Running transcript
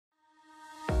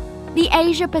The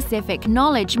Asia-Pacific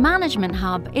Knowledge Management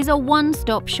Hub is a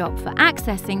one-stop shop for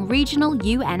accessing regional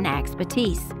UN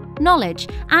expertise, knowledge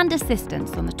and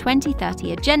assistance on the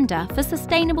 2030 Agenda for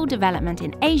Sustainable Development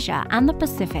in Asia and the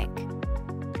Pacific.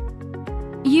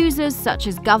 Users such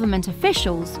as government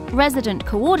officials, resident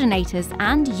coordinators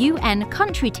and UN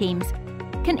country teams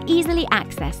can easily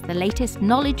access the latest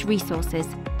knowledge resources,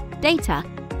 data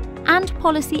and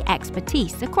policy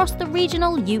expertise across the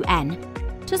regional UN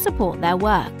to support their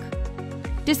work.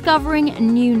 Discovering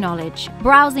new knowledge,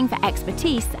 browsing for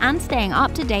expertise and staying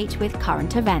up to date with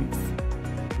current events.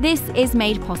 This is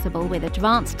made possible with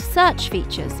advanced search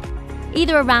features,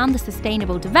 either around the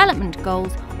Sustainable Development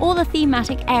Goals or the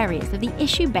thematic areas of the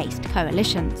issue-based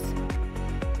coalitions.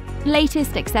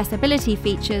 Latest accessibility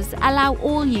features allow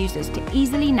all users to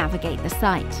easily navigate the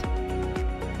site.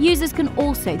 Users can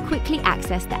also quickly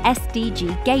access the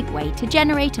SDG Gateway to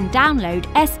generate and download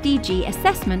SDG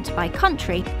assessment by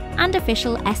country and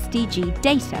official SDG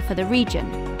data for the region.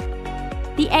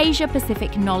 The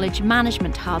Asia-Pacific Knowledge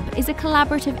Management Hub is a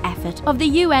collaborative effort of the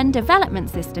UN development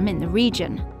system in the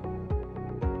region.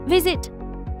 Visit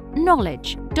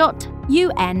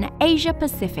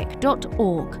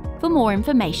knowledge.unasiapacific.org for more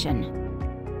information.